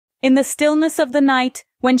In the stillness of the night,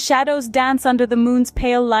 when shadows dance under the moon's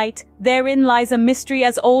pale light, therein lies a mystery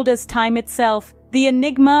as old as time itself, the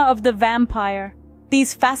enigma of the vampire.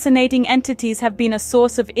 These fascinating entities have been a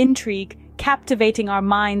source of intrigue, captivating our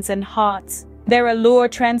minds and hearts. Their allure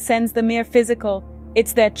transcends the mere physical.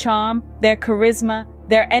 It's their charm, their charisma,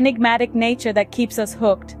 their enigmatic nature that keeps us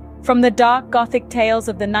hooked. From the dark Gothic tales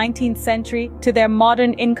of the 19th century to their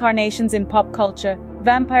modern incarnations in pop culture,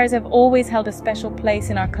 vampires have always held a special place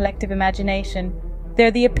in our collective imagination.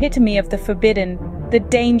 They're the epitome of the forbidden, the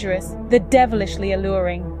dangerous, the devilishly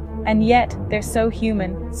alluring. And yet, they're so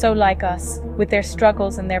human, so like us, with their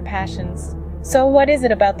struggles and their passions. So what is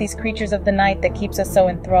it about these creatures of the night that keeps us so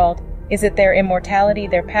enthralled? Is it their immortality,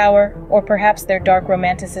 their power, or perhaps their dark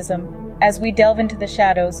romanticism? As we delve into the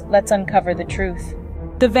shadows, let's uncover the truth.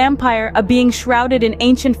 The vampire, a being shrouded in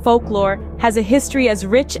ancient folklore, has a history as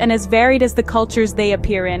rich and as varied as the cultures they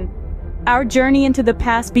appear in. Our journey into the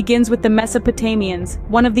past begins with the Mesopotamians,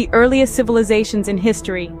 one of the earliest civilizations in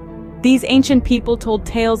history. These ancient people told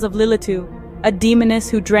tales of Lilitu, a demoness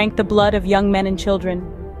who drank the blood of young men and children.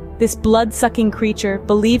 This blood-sucking creature,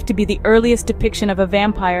 believed to be the earliest depiction of a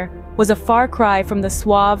vampire, was a far cry from the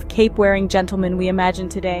suave, cape-wearing gentleman we imagine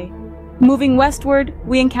today. Moving westward,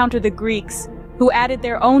 we encounter the Greeks, who added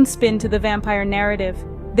their own spin to the vampire narrative.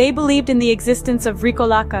 They believed in the existence of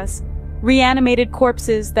vrikolakas, reanimated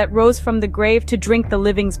corpses that rose from the grave to drink the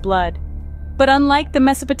living's blood. But unlike the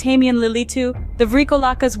Mesopotamian Lilitu, the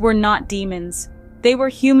vrikolakas were not demons. They were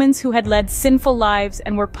humans who had led sinful lives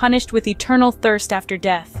and were punished with eternal thirst after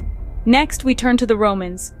death. Next, we turn to the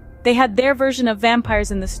Romans. They had their version of vampires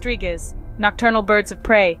in the strigas, nocturnal birds of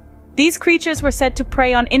prey. These creatures were said to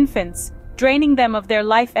prey on infants, draining them of their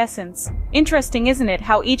life essence. Interesting, isn't it,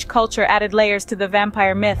 how each culture added layers to the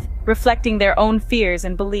vampire myth, reflecting their own fears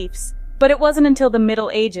and beliefs. But it wasn't until the Middle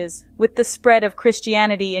Ages, with the spread of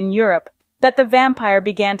Christianity in Europe, that the vampire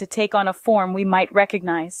began to take on a form we might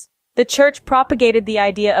recognize. The church propagated the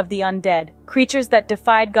idea of the undead, creatures that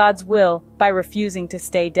defied God's will by refusing to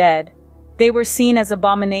stay dead. They were seen as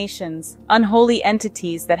abominations, unholy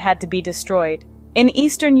entities that had to be destroyed. In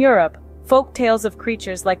Eastern Europe, folk tales of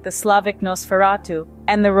creatures like the Slavic Nosferatu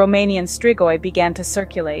and the Romanian Strigoi began to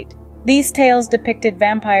circulate. These tales depicted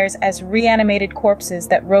vampires as reanimated corpses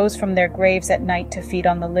that rose from their graves at night to feed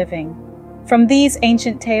on the living. From these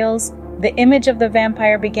ancient tales, the image of the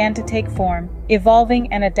vampire began to take form,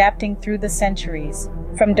 evolving and adapting through the centuries.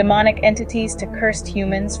 From demonic entities to cursed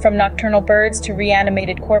humans, from nocturnal birds to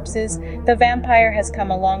reanimated corpses, the vampire has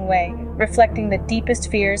come a long way, reflecting the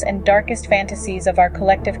deepest fears and darkest fantasies of our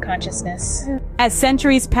collective consciousness. As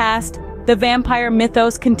centuries passed, the vampire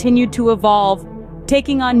mythos continued to evolve,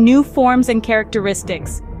 taking on new forms and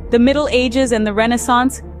characteristics. The Middle Ages and the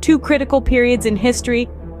Renaissance, two critical periods in history,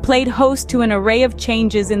 played host to an array of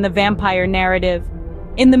changes in the vampire narrative.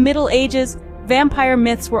 In the Middle Ages, vampire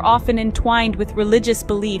myths were often entwined with religious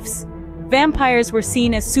beliefs. Vampires were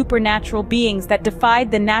seen as supernatural beings that defied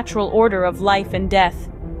the natural order of life and death.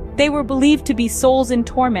 They were believed to be souls in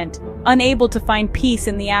torment, unable to find peace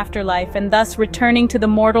in the afterlife and thus returning to the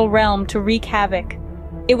mortal realm to wreak havoc.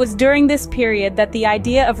 It was during this period that the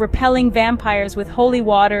idea of repelling vampires with holy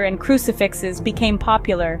water and crucifixes became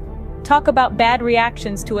popular. Talk about bad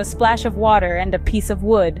reactions to a splash of water and a piece of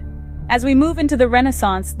wood. As we move into the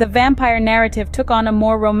Renaissance, the vampire narrative took on a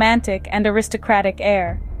more romantic and aristocratic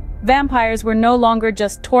air. Vampires were no longer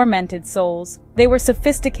just tormented souls. They were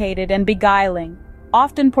sophisticated and beguiling,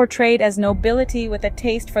 often portrayed as nobility with a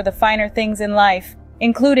taste for the finer things in life,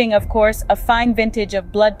 including, of course, a fine vintage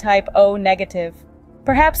of blood type O negative.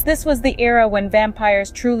 Perhaps this was the era when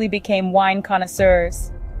vampires truly became wine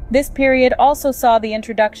connoisseurs. This period also saw the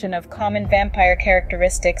introduction of common vampire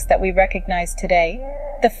characteristics that we recognize today.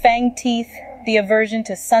 The fanged teeth, the aversion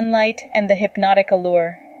to sunlight, and the hypnotic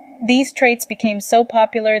allure. These traits became so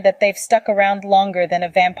popular that they've stuck around longer than a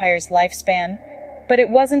vampire's lifespan. But it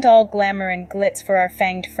wasn't all glamour and glitz for our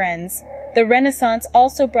fanged friends. The Renaissance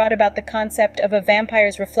also brought about the concept of a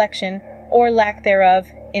vampire's reflection, or lack thereof,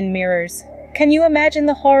 in mirrors. Can you imagine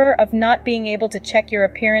the horror of not being able to check your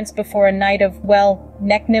appearance before a night of, well,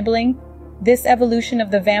 neck-nibbling? This evolution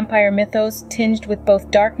of the vampire mythos, tinged with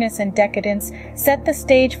both darkness and decadence, set the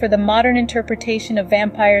stage for the modern interpretation of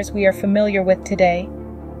vampires we are familiar with today.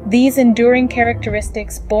 These enduring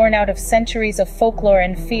characteristics, born out of centuries of folklore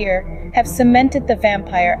and fear, have cemented the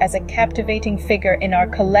vampire as a captivating figure in our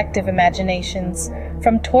collective imaginations.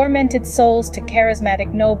 From tormented souls to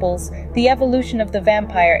charismatic nobles, the evolution of the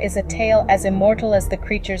vampire is a tale as immortal as the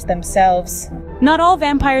creatures themselves. Not all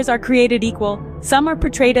vampires are created equal. Some are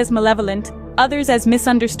portrayed as malevolent, others as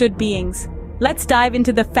misunderstood beings. Let's dive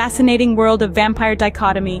into the fascinating world of vampire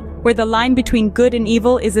dichotomy, where the line between good and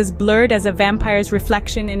evil is as blurred as a vampire's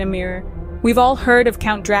reflection in a mirror. We've all heard of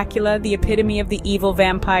Count Dracula, the epitome of the evil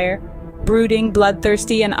vampire. Brooding,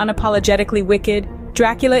 bloodthirsty, and unapologetically wicked,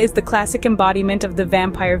 Dracula is the classic embodiment of the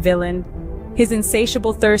vampire villain. His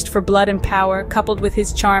insatiable thirst for blood and power, coupled with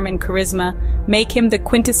his charm and charisma, make him the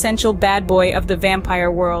quintessential bad boy of the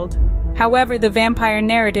vampire world. However, the vampire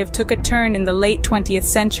narrative took a turn in the late 20th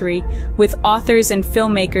century, with authors and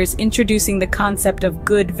filmmakers introducing the concept of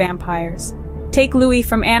good vampires. Take Louis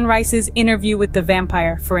from Anne Rice's Interview with the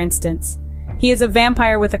Vampire, for instance. He is a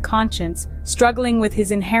vampire with a conscience, struggling with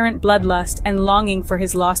his inherent bloodlust and longing for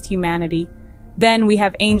his lost humanity. Then we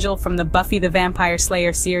have Angel from the Buffy the Vampire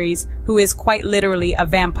Slayer series, who is quite literally a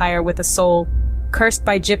vampire with a soul. Cursed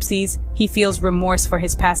by gypsies, he feels remorse for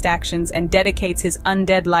his past actions and dedicates his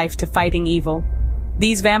undead life to fighting evil.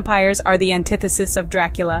 These vampires are the antithesis of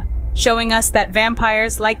Dracula, showing us that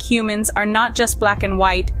vampires, like humans, are not just black and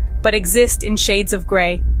white, but exist in shades of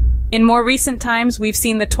gray. In more recent times, we've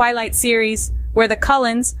seen the Twilight series, where the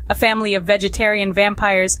Cullens, a family of vegetarian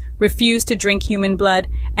vampires, refuse to drink human blood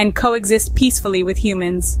and coexist peacefully with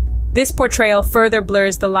humans. This portrayal further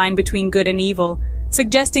blurs the line between good and evil,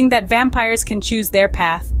 suggesting that vampires can choose their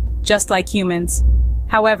path, just like humans.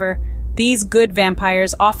 However, these good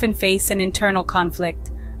vampires often face an internal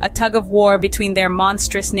conflict, a tug-of-war between their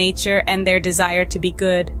monstrous nature and their desire to be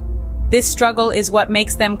good. This struggle is what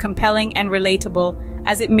makes them compelling and relatable,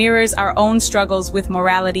 as it mirrors our own struggles with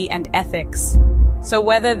morality and ethics. So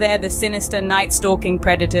whether they're the sinister night-stalking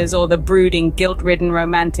predators or the brooding, guilt-ridden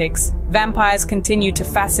romantics, vampires continue to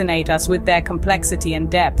fascinate us with their complexity and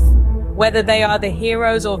depth. Whether they are the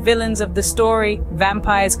heroes or villains of the story,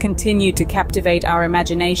 vampires continue to captivate our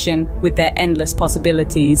imagination with their endless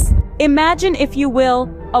possibilities. Imagine, if you will,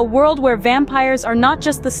 a world where vampires are not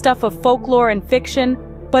just the stuff of folklore and fiction,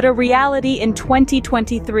 but a reality in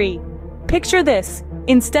 2023. Picture this.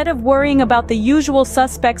 Instead of worrying about the usual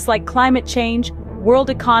suspects like climate change, world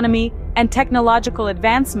economy, and technological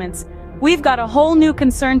advancements, we've got a whole new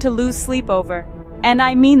concern to lose sleep over. And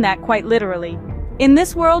I mean that quite literally. In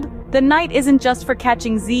this world, the night isn't just for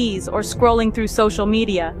catching Z's or scrolling through social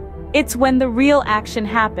media. It's when the real action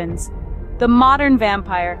happens. The modern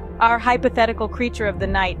vampire, our hypothetical creature of the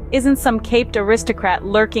night, isn't some caped aristocrat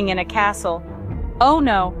lurking in a castle. Oh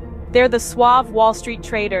no, they're the suave Wall Street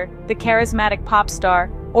trader, the charismatic pop star,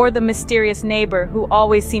 or the mysterious neighbor who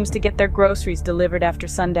always seems to get their groceries delivered after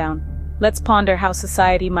sundown. Let's ponder how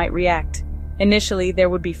society might react. Initially, there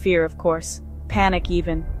would be fear, of course. Panic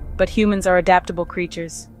even. But humans are adaptable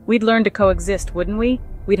creatures. We'd learn to coexist, wouldn't we?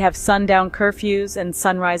 We'd have sundown curfews and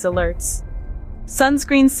sunrise alerts.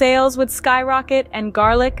 Sunscreen sales would skyrocket, and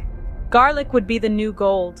garlic would be the new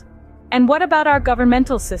gold. And what about our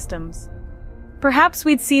governmental systems? Perhaps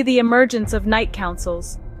we'd see the emergence of night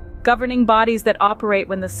councils, governing bodies that operate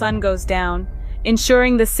when the sun goes down,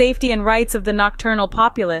 ensuring the safety and rights of the nocturnal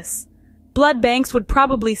populace. Blood banks would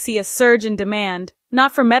probably see a surge in demand,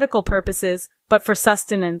 not for medical purposes, but for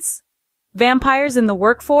sustenance. Vampires in the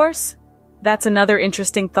workforce? That's another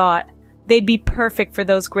interesting thought. They'd be perfect for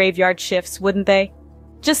those graveyard shifts, wouldn't they?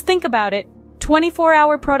 Just think about it.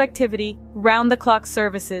 24-hour productivity, round-the-clock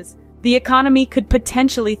services. The economy could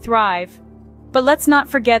potentially thrive. But let's not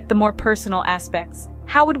forget the more personal aspects.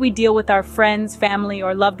 How would we deal with our friends, family,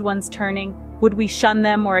 or loved ones turning? Would we shun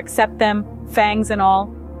them or accept them, fangs and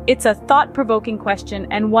all? It's a thought-provoking question,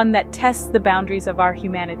 and one that tests the boundaries of our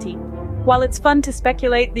humanity. While it's fun to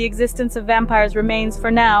speculate, the existence of vampires remains,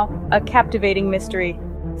 for now, a captivating mystery.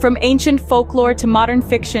 From ancient folklore to modern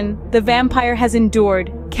fiction, the vampire has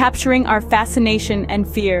endured, capturing our fascination and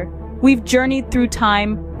fear. We've journeyed through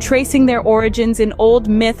time, tracing their origins in old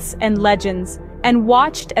myths and legends, and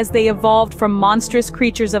watched as they evolved from monstrous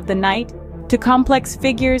creatures of the night to complex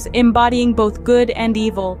figures embodying both good and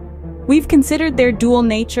evil. We've considered their dual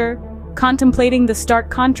nature, contemplating the stark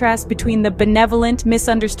contrast between the benevolent,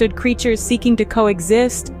 misunderstood creatures seeking to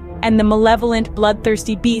coexist and the malevolent,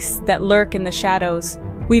 bloodthirsty beasts that lurk in the shadows.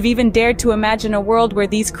 We've even dared to imagine a world where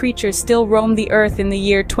these creatures still roam the earth in the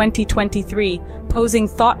year 2023, posing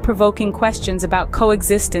thought-provoking questions about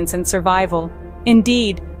coexistence and survival.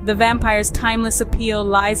 Indeed, the vampire's timeless appeal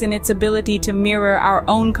lies in its ability to mirror our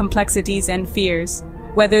own complexities and fears.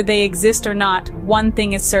 Whether they exist or not, one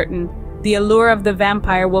thing is certain: the allure of the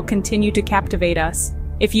vampire will continue to captivate us.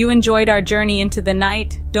 If you enjoyed our journey into the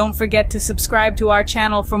night, don't forget to subscribe to our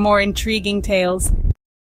channel for more intriguing tales.